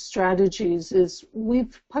combined strategies is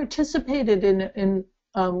we've participated in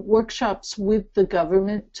workshops with the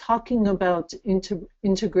government talking about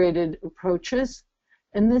integrated approaches,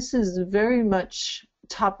 and this is very much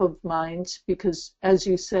top of mind because, as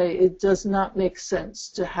you say, it does not make sense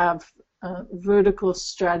to have vertical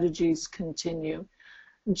strategies continue.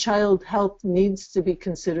 Child health needs to be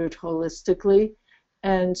considered holistically,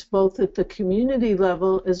 and both at the community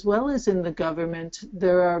level as well as in the government,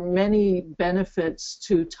 there are many benefits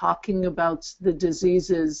to talking about the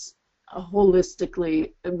diseases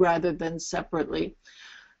holistically rather than separately.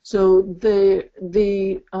 So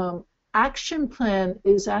the action plan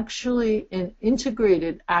is actually an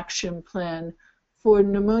integrated action plan for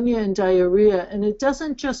pneumonia and diarrhea, and it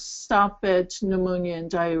doesn't just stop at pneumonia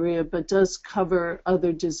and diarrhea, but does cover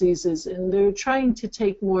other diseases, and they're trying to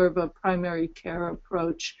take more of a primary care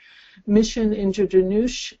approach. Mission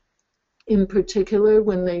Indradanush, in particular,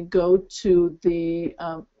 when they go to the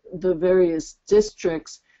various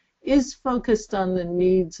districts, is focused on the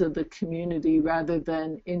needs of the community rather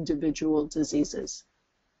than individual diseases.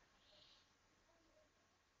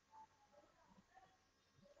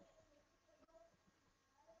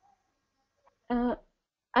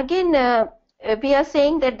 Again, we are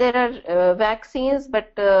saying that there are vaccines,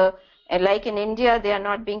 but like in India, they are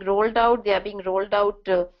not being rolled out. They are being rolled out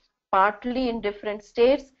partly in different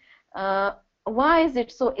states. Why is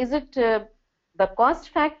it so? Is it the cost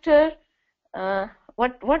factor?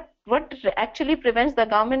 What actually prevents the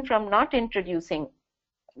government from not introducing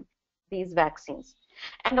these vaccines?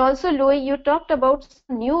 And also, Louis, you talked about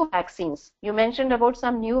some new vaccines. You mentioned about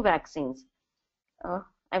some new vaccines.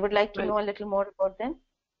 I would like to know a little more about them.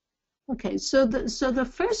 Okay, so the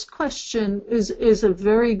first question is a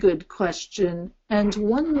very good question, and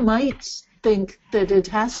one might think that it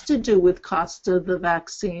has to do with cost of the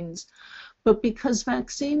vaccines, but because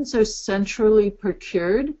vaccines are centrally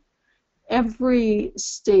procured, every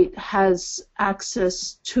state has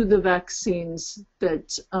access to the vaccines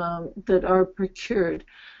that are procured.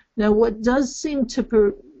 Now, what does seem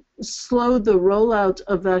to slow the rollout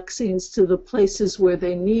of vaccines to the places where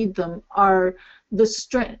they need them are the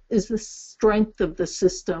strength of the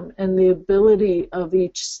system and the ability of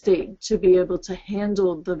each state to be able to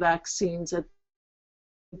handle the vaccines at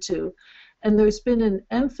to. And there's been an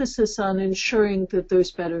emphasis on ensuring that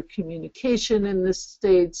there's better communication in the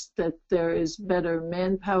states, that there is better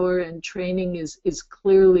manpower, and training is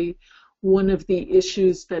clearly one of the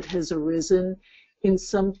issues that has arisen. In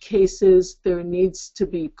some cases, there needs to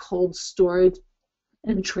be cold storage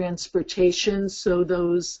and transportation, so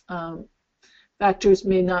those factors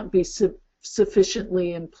may not be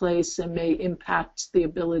sufficiently in place and may impact the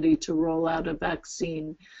ability to roll out a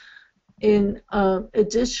vaccine.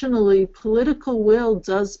 Additionally, political will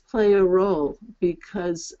does play a role,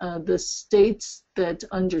 because the states that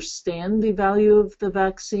understand the value of the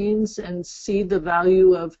vaccines and see the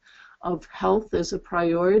value of health as a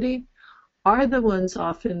priority are the ones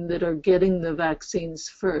often that are getting the vaccines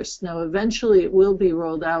first. Now, eventually it will be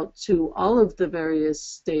rolled out to all of the various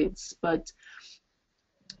states, but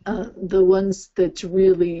the ones that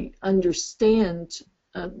really understand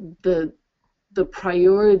the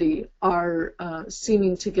priority are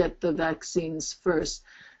seeming to get the vaccines first.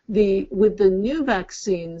 With the new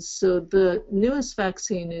vaccines, so the newest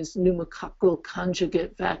vaccine is pneumococcal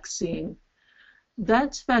conjugate vaccine.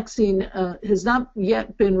 That vaccine has not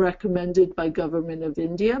yet been recommended by government of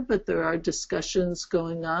India, but there are discussions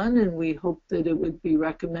going on, and we hope that it would be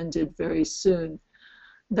recommended very soon.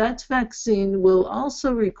 That vaccine will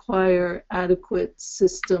also require adequate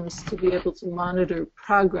systems to be able to monitor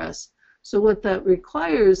progress. So what that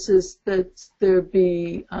requires is that there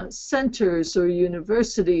be centers or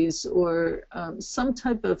universities or some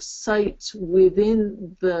type of site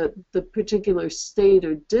within the particular state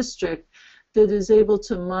or district that is able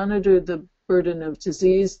to monitor the burden of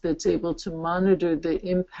disease, that's able to monitor the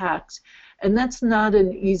impact. And that's not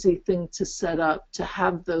an easy thing to set up, to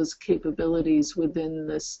have those capabilities within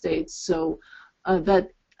the states. So that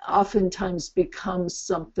oftentimes becomes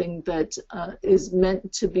something that is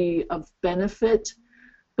meant to be of benefit,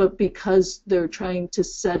 but because they're trying to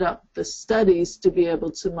set up the studies to be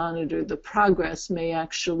able to monitor the progress, may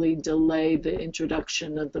actually delay the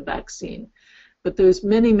introduction of the vaccine. But there's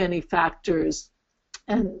many, many factors,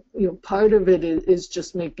 and part of it is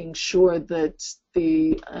just making sure that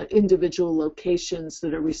the individual locations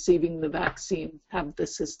that are receiving the vaccine have the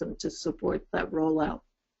system to support that rollout.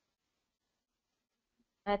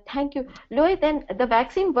 Thank you, Louis. Then the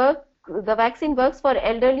vaccine works for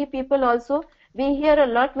elderly people also. We hear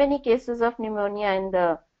many cases of pneumonia in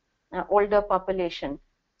the older population.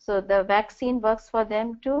 So the vaccine works for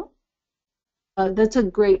them too. That's a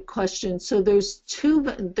great question. So there's two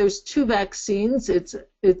vaccines.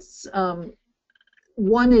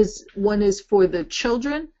 One is for the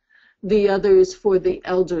children, the other is for the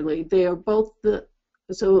elderly. They are both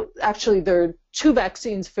so actually there are two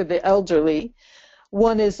vaccines for the elderly.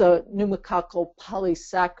 One is a pneumococcal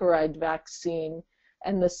polysaccharide vaccine,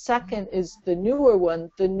 and the second is the newer one,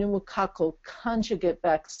 the pneumococcal conjugate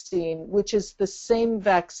vaccine, which is the same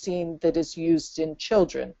vaccine that is used in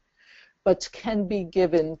children, but can be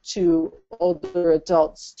given to older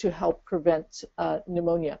adults to help prevent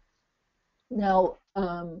pneumonia. Now,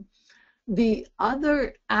 the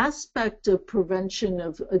other aspect of prevention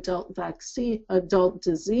of adult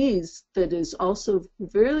disease that is also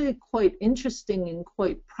really quite interesting and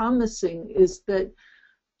quite promising is that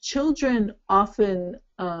children often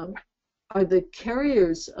are the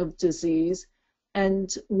carriers of disease,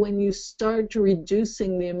 and when you start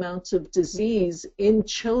reducing the amount of disease in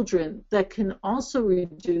children, that can also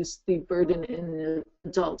reduce the burden in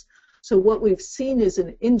adults. So what we've seen is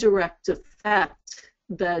an indirect effect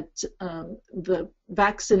that the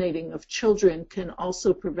vaccinating of children can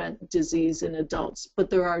also prevent disease in adults. But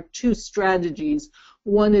there are two strategies.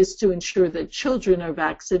 One is to ensure that children are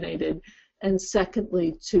vaccinated, and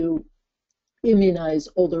secondly, to immunize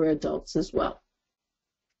older adults as well.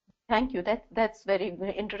 Thank you. That's very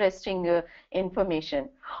interesting information.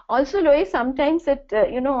 Also, Lois, sometimes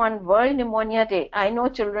on World Pneumonia Day, I know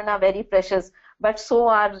children are very precious, but so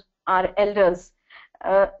are our elders.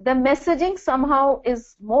 The messaging somehow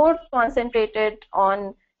is more concentrated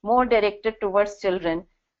on, more directed towards children.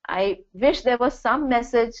 I wish there was some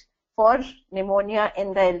message for pneumonia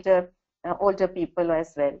in the older people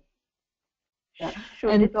as well. Yeah.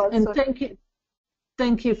 And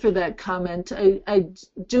thank you for that comment. I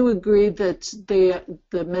do agree that the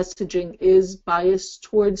messaging is biased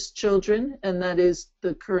towards children, and that is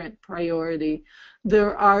the current priority.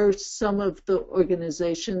 There are some of the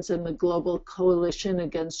organizations in the Global Coalition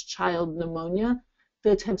Against Child Pneumonia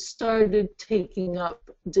that have started taking up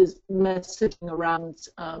messaging around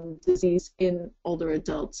disease in older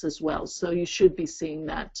adults as well. So you should be seeing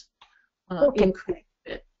that increase.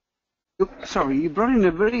 Sorry, you brought in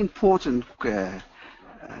a very important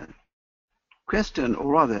question,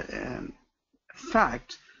 or rather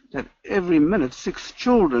fact, that every minute 6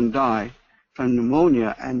 children die from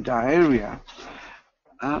pneumonia and diarrhea.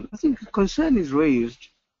 I think a concern is raised.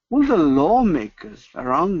 Will the lawmakers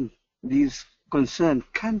around these concerned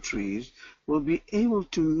countries will be able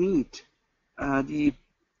to meet the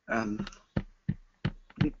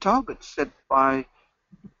targets set by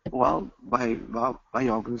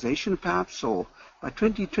organization perhaps, or by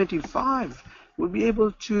 2025 will be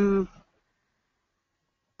able to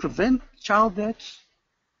prevent child deaths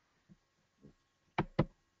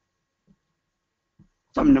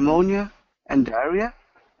from pneumonia and diarrhea?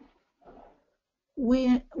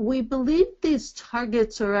 We believe these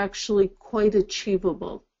targets are actually quite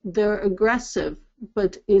achievable. They're aggressive,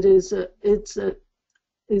 but it's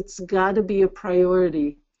got to be a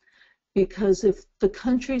priority, because if the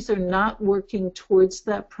countries are not working towards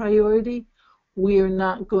that priority, we are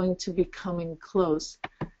not going to be coming close.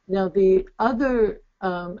 Now, the other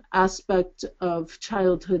aspect of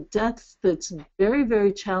childhood deaths that's very,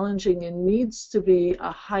 very challenging and needs to be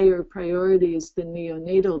a higher priority is the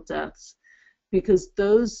neonatal deaths, because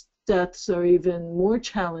those deaths are even more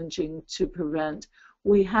challenging to prevent.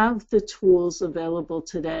 We have the tools available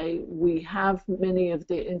today. We have many of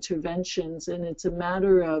the interventions, and it's a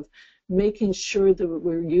matter of making sure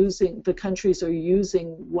that the countries are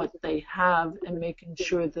using what they have, and making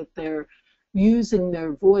sure that they're using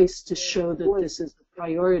their voice to show that this is a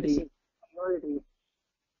priority.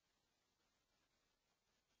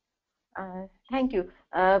 Thank you.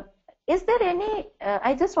 Is there any,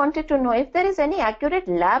 I just wanted to know if there is any accurate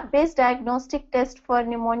lab-based diagnostic test for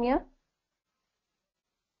pneumonia?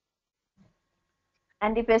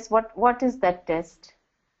 And if yes, what is that test?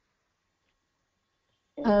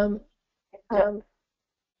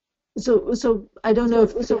 So I don't know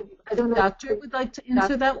if the doctor would like to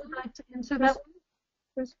answer that one.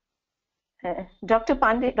 Dr.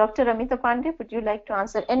 Pandey, Dr. Amita Pandey, would you like to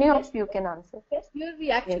answer? Any of you can answer. Yes, we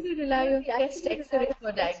actually rely on chest X-ray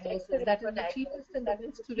for diagnosis. That is the cheapest in the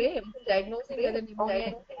list today, diagnosing whether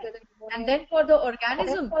pneumonia. And then for the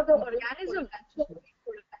organism.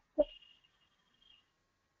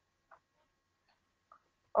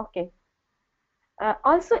 Okay.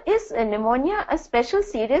 Also, is pneumonia a special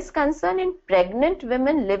serious concern in pregnant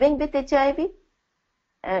women living with HIV?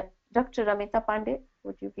 Dr. Amita Pandey,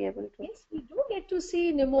 would you be able to? Yes, we do get to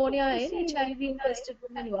see pneumonia in HIV-infested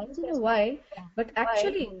women once in a while, but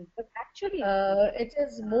actually, it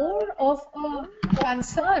is more of a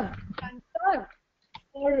concern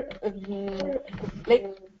for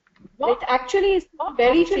it actually is not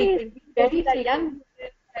very frequent. Very young,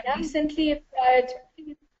 recently acquired.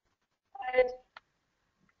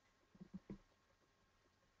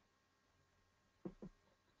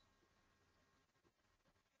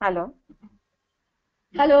 Hello.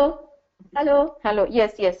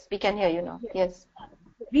 Yes, we can hear you now. Yes.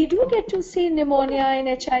 We do get to see pneumonia in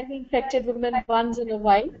HIV-infected women once in a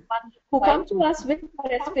while who come to us with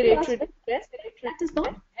respiratory distress. That is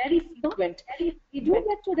not very frequent. We do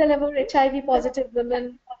get to deliver HIV-positive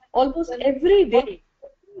women almost every day.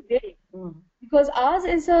 Because ours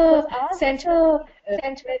is a center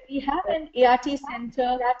where we have an ART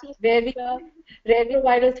center where we have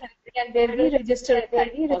retroviral therapy and where we register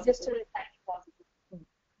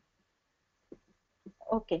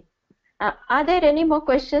Okay. Are there any more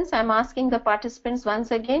questions? I'm asking the participants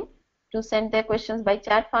once again to send their questions by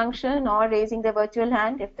chat function or raising the virtual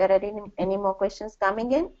hand if there are any more questions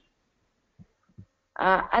coming in.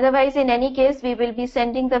 Otherwise, in any case, we will be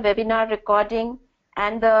sending the webinar recording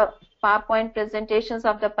and the PowerPoint presentations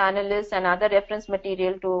of the panelists and other reference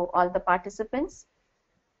material to all the participants.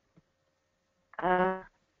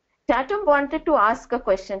 Tatum wanted to ask a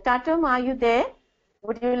question. Tatum, are you there?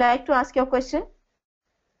 Would you like to ask your question?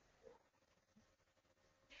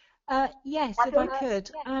 Yes, if I could.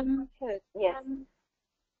 Yes.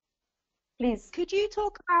 Please. Could you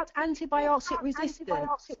talk about antibiotic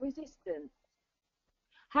resistance?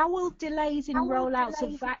 How will delays in rollouts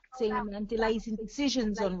of vaccine and delays in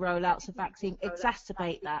decisions on rollouts of vaccine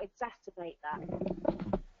exacerbate that?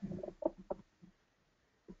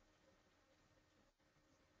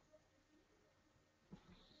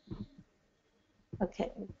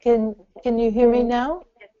 Okay. Can you hear me now?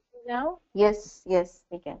 Yes,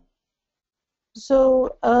 we can.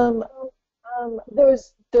 So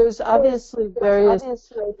there's obviously various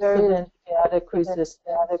antibiotic resistance.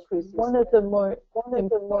 One of the more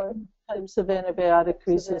important types of antibiotic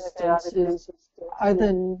resistance are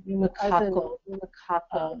the pneumococcal,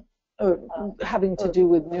 or having to do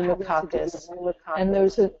with pneumococcus. And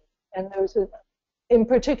there's in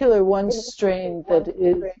particular one strain that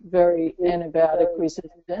is very antibiotic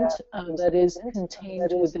resistant that is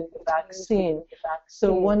contained within the vaccine.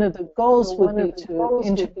 So one of the goals would be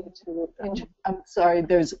to I'm sorry,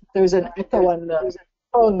 there's an echo on the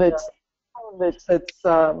phone that's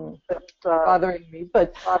bothering me,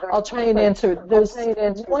 but I'll try and answer. There's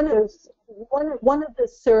one of the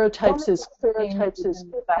serotypes is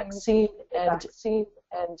the vaccine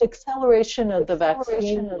and acceleration of the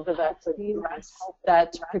vaccine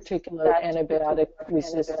that particular antibiotic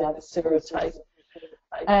resistant serotype.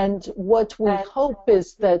 And what we hope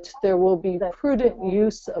is that there will be prudent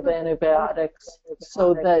use of antibiotics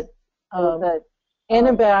so that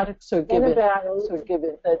antibiotics are given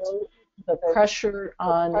that the pressure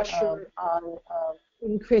on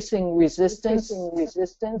increasing resistance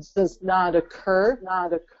does not occur,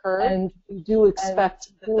 and we do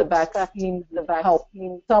expect that the vaccine will help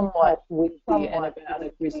somewhat with the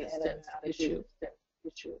antibiotic resistance issue.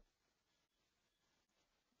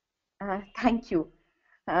 Thank you.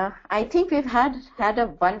 I think we've had a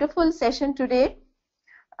wonderful session today.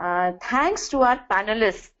 Thanks to our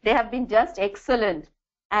panelists. They have been just excellent.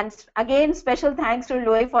 And again, special thanks to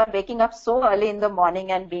Loy for waking up so early in the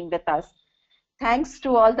morning and being with us. Thanks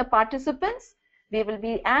to all the participants.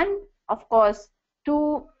 And of course,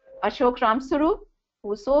 to Ashok Ramsuru,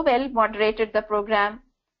 who so well moderated the program.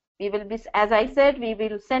 We will be, as I said, we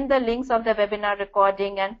will send the links of the webinar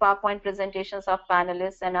recording and PowerPoint presentations of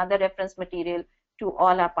panelists and other reference material to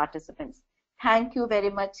all our participants. Thank you very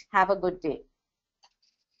much. Have a good day.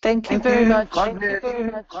 Thank you very much. God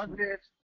bless.